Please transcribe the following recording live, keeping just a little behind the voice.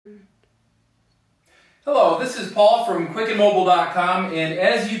Hello, this is Paul from quickandmobile.com, and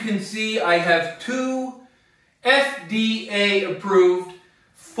as you can see, I have two FDA-approved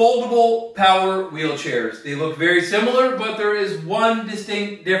foldable power wheelchairs. They look very similar, but there is one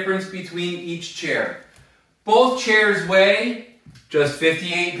distinct difference between each chair. Both chairs weigh just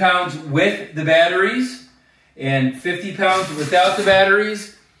 58 pounds with the batteries and 50 pounds without the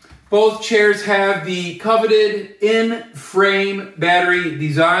batteries. Both chairs have the coveted in-frame battery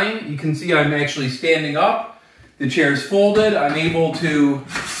design. You can see I'm actually standing up. The chair's folded. I'm able to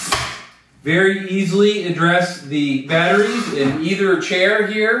very easily address the batteries in either chair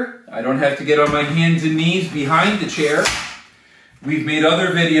here. I don't have to get on my hands and knees behind the chair. We've made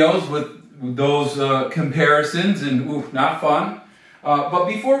other videos with those comparisons, and ooh, not fun. But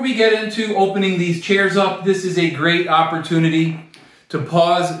before we get into opening these chairs up, this is a great opportunity to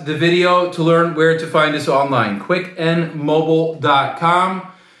pause the video to learn where to find us online, quickandmobile.com.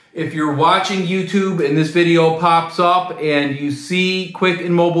 If you're watching YouTube and this video pops up and you see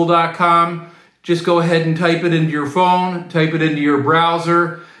quickandmobile.com, just go ahead and type it into your phone, type it into your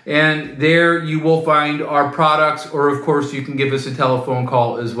browser, and there you will find our products, or of course you can give us a telephone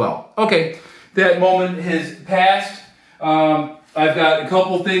call as well. Okay, that moment has passed. I've got a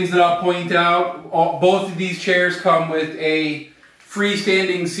couple things that I'll point out. Both of these chairs come with a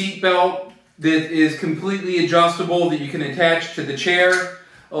freestanding seat belt that is completely adjustable that you can attach to the chair.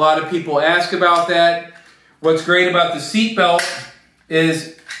 A lot of people ask about that. What's great about the seat belt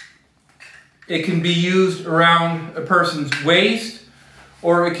is it can be used around a person's waist,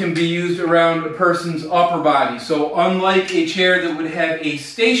 or it can be used around a person's upper body. So unlike a chair that would have a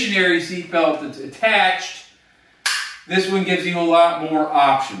stationary seat belt that's attached, this one gives you a lot more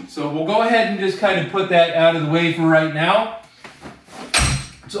options. So we'll go ahead and just kind of put that out of the way for right now.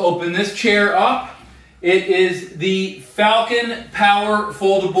 Let's open this chair up. It is the Falcon Power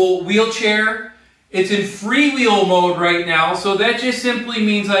Foldable Wheelchair. It's in freewheel mode right now, so that just simply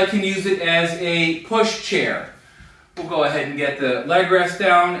means I can use it as a push chair. We'll go ahead and get the leg rest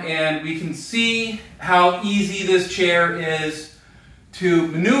down, and we can see how easy this chair is to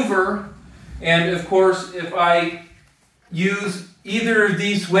maneuver. And of course, if I use either of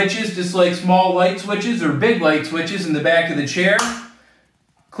these switches, just like small light switches or big light switches in the back of the chair,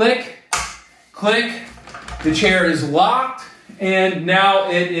 click, click, the chair is locked, and now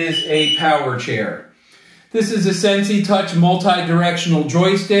it is a power chair. This is a Sensi Touch multi-directional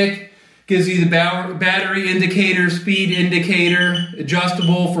joystick. Gives you the battery indicator, speed indicator,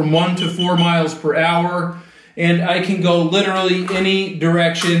 adjustable from 1 to 4 miles per hour, and I can go literally any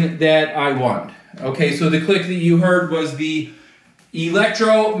direction that I want. Okay, so the click that you heard was the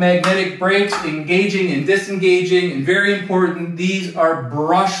electromagnetic brakes engaging and disengaging, and very important, these are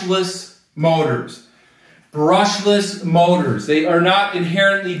brushless motors. Brushless motors. They are not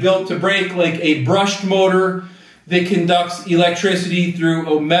inherently built to brake like a brushed motor that conducts electricity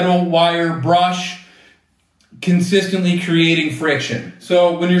through a metal wire brush, consistently creating friction.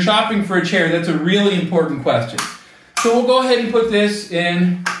 So when you're shopping for a chair, that's a really important question. So we'll go ahead and put this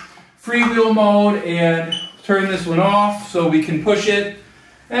in freewheel mode and turn this one off so we can push it,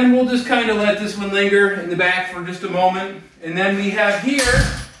 and we'll just kind of let this one linger in the back for just a moment. And then we have here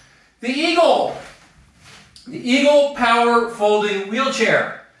the Eagle Power Folding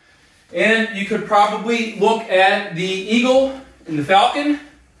Wheelchair. And you could probably look at the Eagle and the Falcon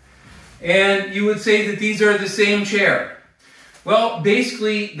and you would say that these are the same chair. Well,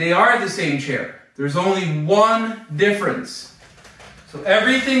 basically they are the same chair. There's only one difference. So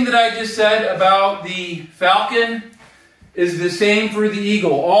everything that I just said about the Falcon is the same for the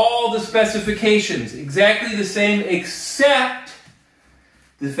Eagle. All the specifications, exactly the same, except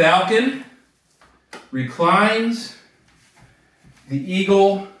the Falcon reclines, the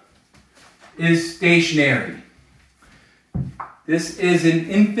Eagle is stationary. This is an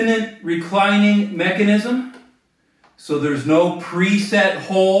infinite reclining mechanism, so there's no preset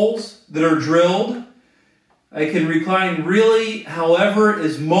holes that are drilled. I can recline really however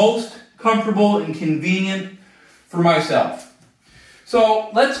is most comfortable and convenient for myself. So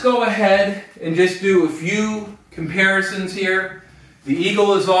let's go ahead and just do a few comparisons here. The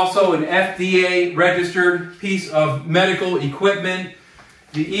Eagle is also an FDA registered piece of medical equipment.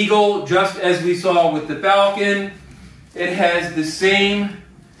 The Eagle, just as we saw with the Falcon, it has the same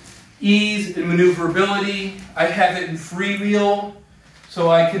ease and maneuverability. I have it in freewheel, so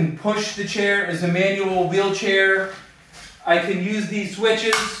I can push the chair as a manual wheelchair. I can use these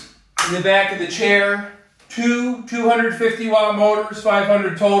switches in the back of the chair. Two 250 watt motors,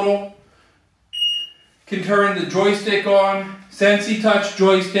 500 total. Can turn the joystick on. Sensi Touch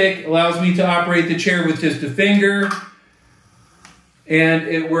joystick allows me to operate the chair with just a finger. and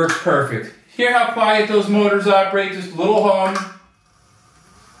it works perfect. Hear how quiet those motors operate, just a little hum.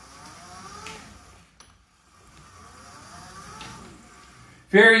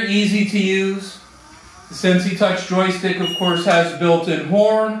 Very easy to use. The Sensi Touch joystick, of course, has a built-in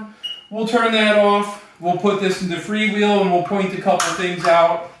horn. We'll turn that off. We'll put this into freewheel and we'll point a couple things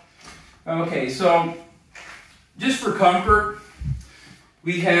out. Okay, so just for comfort,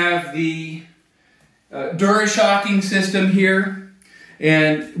 we have the DuraShocking system here.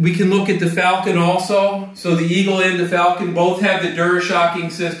 And we can look at the Falcon also. So the Eagle and the Falcon both have the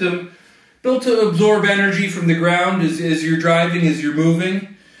DuraShocking system built to absorb energy from the ground as you're driving, as you're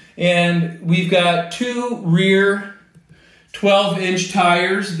moving. And we've got two rear 12-inch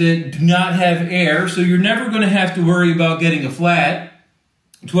tires that do not have air, so you're never going to have to worry about getting a flat.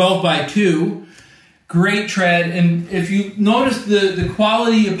 12x2, great tread. And if you notice the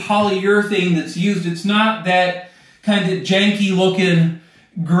quality of polyurethane that's used, it's not that kind of janky looking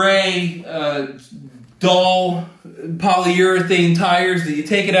gray, dull polyurethane tires that you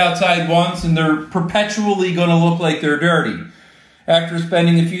take it outside once and they're perpetually going to look like they're dirty. After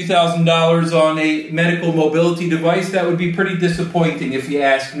spending a few $1,000s on a medical mobility device, that would be pretty disappointing if you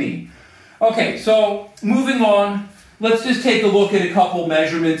ask me. Okay, so moving on, let's just take a look at a couple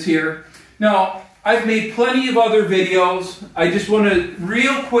measurements here. Now, I've made plenty of other videos. I just want to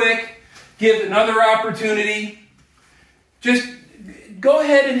real quick give another opportunity. Just go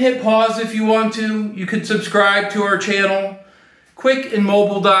ahead and hit pause if you want to. You can subscribe to our channel,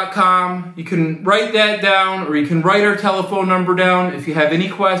 quickandmobile.com. You can write that down, or you can write our telephone number down if you have any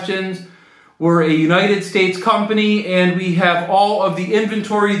questions. We're a United States company, and we have all of the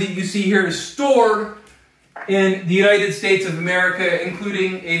inventory that you see here stored in the United States of America,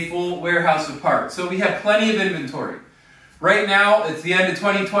 including a full warehouse of parts. So we have plenty of inventory. Right now, it's the end of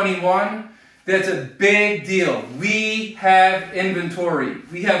 2021. That's a big deal. We have inventory.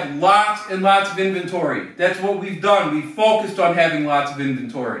 We have lots and lots of inventory. That's what we've done. We've focused on having lots of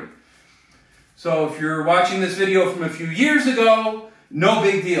inventory. So if you're watching this video from a few years ago, no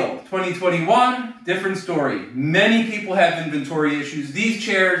big deal. 2021, different story. Many people have inventory issues. These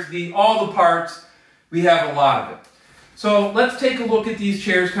chairs, all the parts, we have a lot of it. So let's take a look at these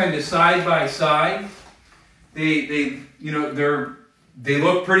chairs kind of side by side. They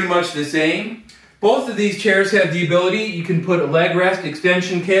look pretty much the same. Both of these chairs have the ability, you can put a leg rest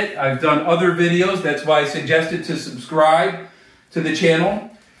extension kit. I've done other videos, that's why I suggested to subscribe to the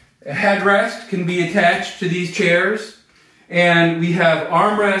channel. A headrest can be attached to these chairs. And we have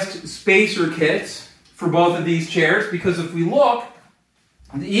armrest spacer kits for both of these chairs, because if we look,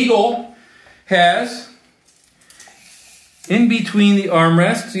 the Eagle has, in between the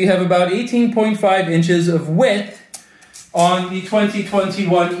armrests, you have about 18.5 inches of width on the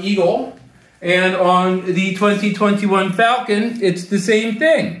 2021 Eagle, and on the 2021 Falcon, it's the same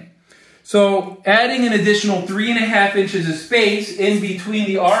thing. So adding an additional 3.5 inches of space in between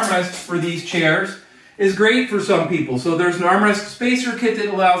the armrests for these chairs is great for some people. So there's an armrest spacer kit that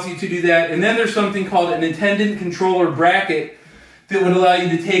allows you to do that, and then there's something called an attendant controller bracket that would allow you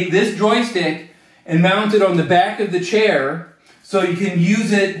to take this joystick and mount it on the back of the chair so you can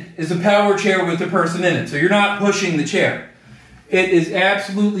use it as a power chair with the person in it. So you're not pushing the chair. It is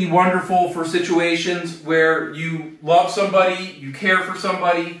absolutely wonderful for situations where you love somebody, you care for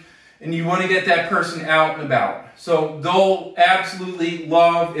somebody, and you want to get that person out and about. So they'll absolutely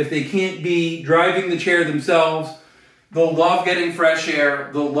love, if they can't be driving the chair themselves, they'll love getting fresh air,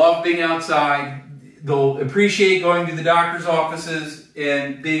 they'll love being outside, they'll appreciate going to the doctor's offices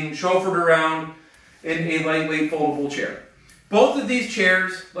and being chauffeured around in a lightweight foldable chair. Both of these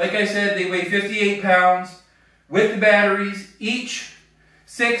chairs, like I said, they weigh 58 pounds. With the batteries, each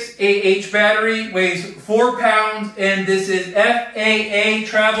 6AH battery weighs 4 pounds, and this is FAA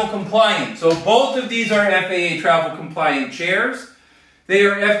travel compliant. So both of these are FAA travel compliant chairs. They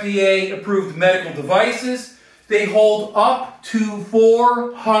are FDA approved medical devices. They hold up to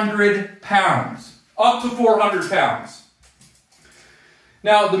 400 pounds. Up to 400 pounds.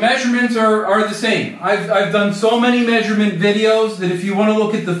 Now, the measurements are the same. I've done so many measurement videos that if you want to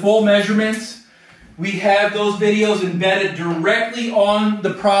look at the full measurements, we have those videos embedded directly on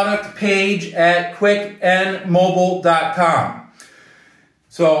the product page at quickandmobile.com.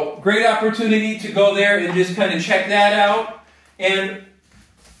 So, great opportunity to go there and just kind of check that out. And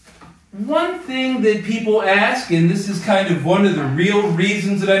one thing that people ask, and this is kind of one of the real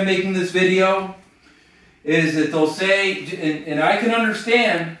reasons that I'm making this video, is that they'll say, and I can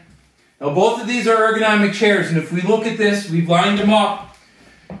understand, now both of these are ergonomic chairs, and if we look at this, we've lined them up,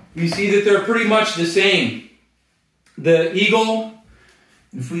 you see that they're pretty much the same. The Eagle,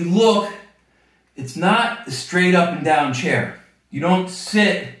 if we look, it's not a straight up and down chair. You don't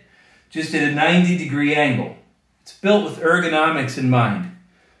sit just at a 90-degree angle. It's built with ergonomics in mind.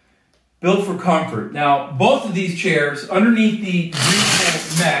 Built for comfort. Now, both of these chairs, underneath the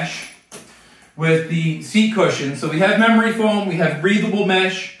breathable mesh with the seat cushions, so we have memory foam, we have breathable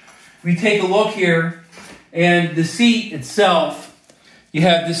mesh. We take a look here, and the seat itself, you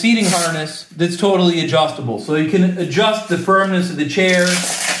have the seating harness that's totally adjustable. So you can adjust the firmness of the chair,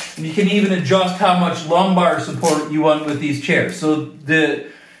 and you can even adjust how much lumbar support you want with these chairs. So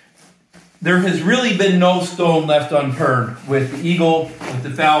there has really been no stone left unturned with the Eagle, with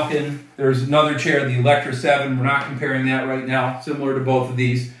the Falcon. There's another chair, the Electra 7. We're not comparing that right now, similar to both of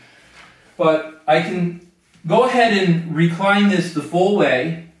these. But I can go ahead and recline this the full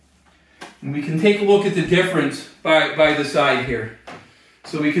way, and we can take a look at the difference by the side here.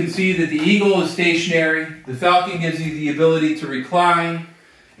 So we can see that the Eagle is stationary, the Falcon gives you the ability to recline,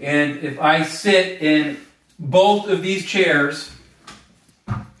 and if I sit in both of these chairs,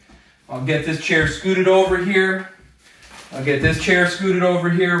 I'll get this chair scooted over here, I'll get this chair scooted over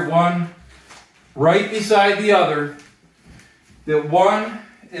here, one right beside the other. The one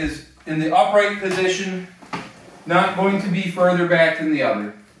is in the upright position, not going to be further back than the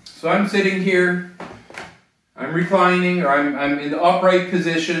other. So I'm sitting here, I'm reclining, or I'm in the upright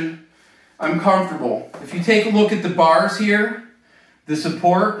position. I'm comfortable. If you take a look at the bars here, the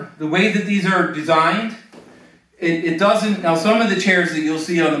support, the way that these are designed, it doesn't, now some of the chairs that you'll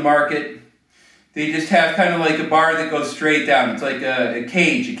see on the market, they just have kind of like a bar that goes straight down. It's like a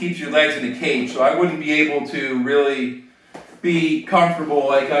cage. It keeps your legs in a cage. So I wouldn't be able to really be comfortable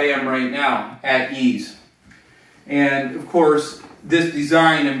like I am right now, at ease. And of course, this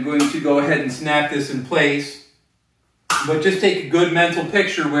design, I'm going to go ahead and snap this in place. But just take a good mental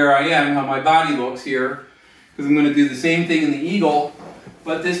picture where I am, how my body looks here, because I'm going to do the same thing in the Eagle.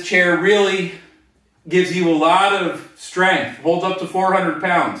 But this chair really gives you a lot of strength, holds up to 400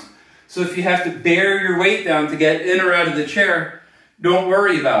 pounds. So if you have to bear your weight down to get in or out of the chair, don't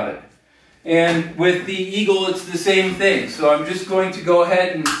worry about it. And with the Eagle, it's the same thing. So I'm just going to go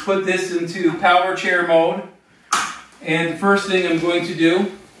ahead and put this into power chair mode. And the first thing I'm going to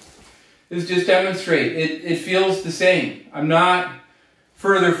do is just demonstrate. It feels the same. I'm not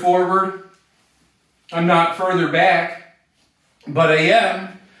further forward. I'm not further back. But I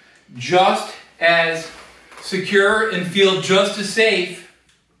am just as secure and feel just as safe,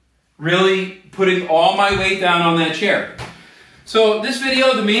 really putting all my weight down on that chair. So this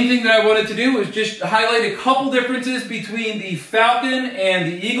video, the main thing that I wanted to do was just highlight a couple differences between the Falcon and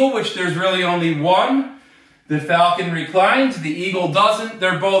the Eagle, which there's really only one. The Falcon reclines, the Eagle doesn't.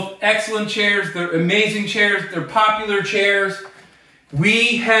 They're both excellent chairs. They're amazing chairs. They're popular chairs.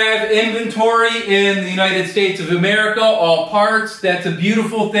 We have inventory in the United States of America, all parts. That's a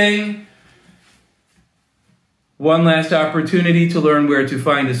beautiful thing. One last opportunity to learn where to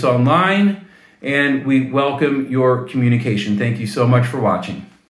find us online, and we welcome your communication. Thank you so much for watching.